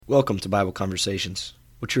Welcome to Bible Conversations.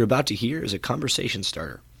 What you're about to hear is a conversation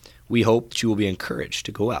starter. We hope that you will be encouraged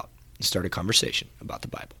to go out and start a conversation about the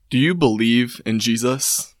Bible. Do you believe in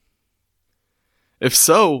Jesus? If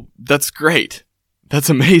so, that's great. That's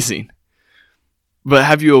amazing. But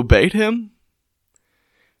have you obeyed him?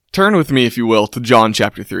 Turn with me, if you will, to John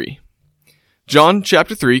chapter 3. John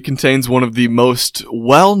chapter 3 contains one of the most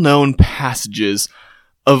well-known passages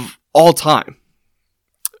of all time,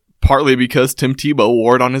 partly because Tim Tebow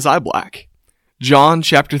wore it on his eye black. John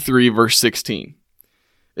chapter 3 verse 16.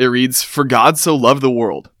 It reads, "For God so loved the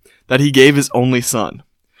world, that he gave his only Son,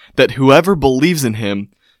 that whoever believes in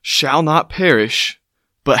him shall not perish,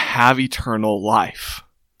 but have eternal life."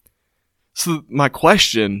 So my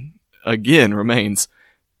question, again, remains,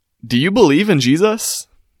 do you believe in Jesus?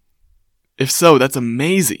 If so, that's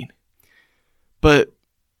amazing. But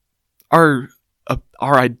our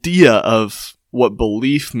idea of what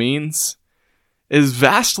belief means is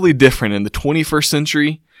vastly different in the 21st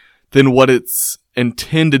century than what its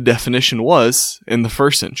intended definition was in the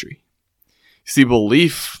first century. See,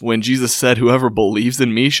 belief, when Jesus said, "Whoever believes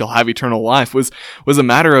in me shall have eternal life," was a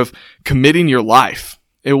matter of committing your life.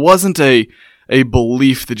 It wasn't a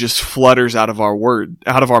belief that just flutters out of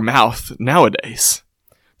our mouth nowadays.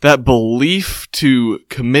 That belief to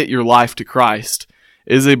commit your life to Christ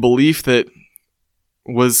is a belief that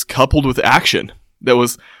was coupled with action, that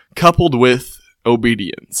was coupled with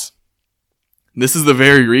obedience. This is the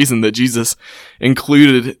very reason that Jesus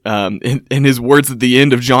included in his words at the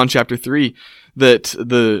end of John chapter 3 that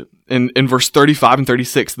in verse 35 and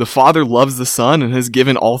 36, "The Father loves the Son and has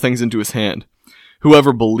given all things into his hand.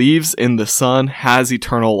 Whoever believes in the Son has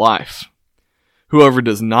eternal life. Whoever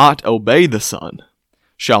does not obey the Son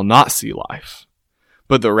shall not see life,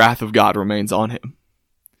 but the wrath of God remains on him."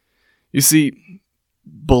 You see,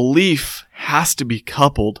 belief has to be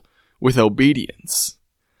coupled with obedience.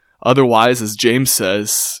 Otherwise, as James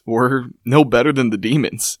says, we're no better than the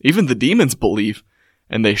demons. Even the demons believe,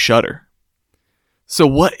 and they shudder. So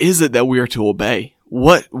what is it that we are to obey?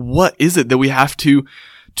 What is it that we have to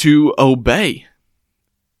obey?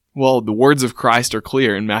 Well, the words of Christ are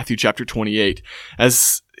clear in Matthew chapter 28,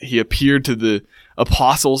 as he appeared to the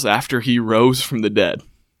apostles after he rose from the dead.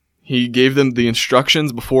 He gave them the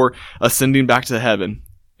instructions before ascending back to heaven.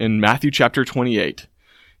 In Matthew chapter 28,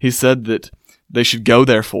 he said that they should go,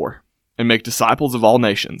 therefore, and make disciples of all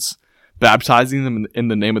nations, baptizing them in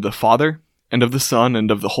the name of the Father, and of the Son, and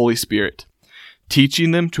of the Holy Spirit,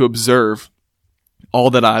 teaching them to observe all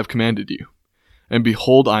that I have commanded you. And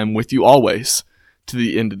behold, I am with you always, to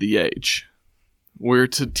the end of the age. We're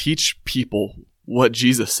to teach people what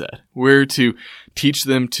Jesus said. We're to teach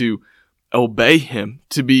them to obey him,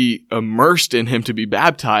 to be immersed in him, to be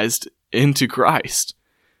baptized into Christ.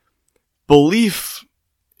 Belief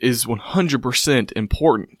is 100%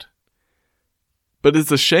 important. But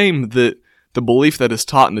it's a shame that the belief that is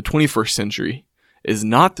taught in the 21st century is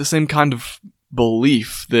not the same kind of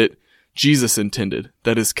belief that Jesus intended,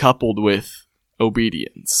 that is coupled with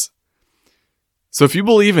obedience. So if you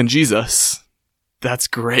believe in Jesus, that's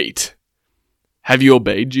great. Have you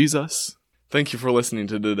obeyed Jesus? Thank you for listening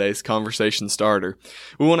to today's Conversation Starter.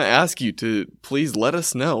 We want to ask you to please let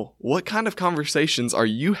us know, what kind of conversations are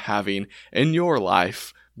you having in your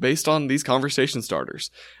life based on these conversation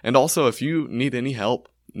starters? And also, if you need any help,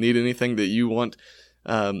 need anything that you want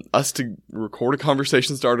us to record a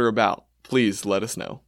conversation starter about, please let us know.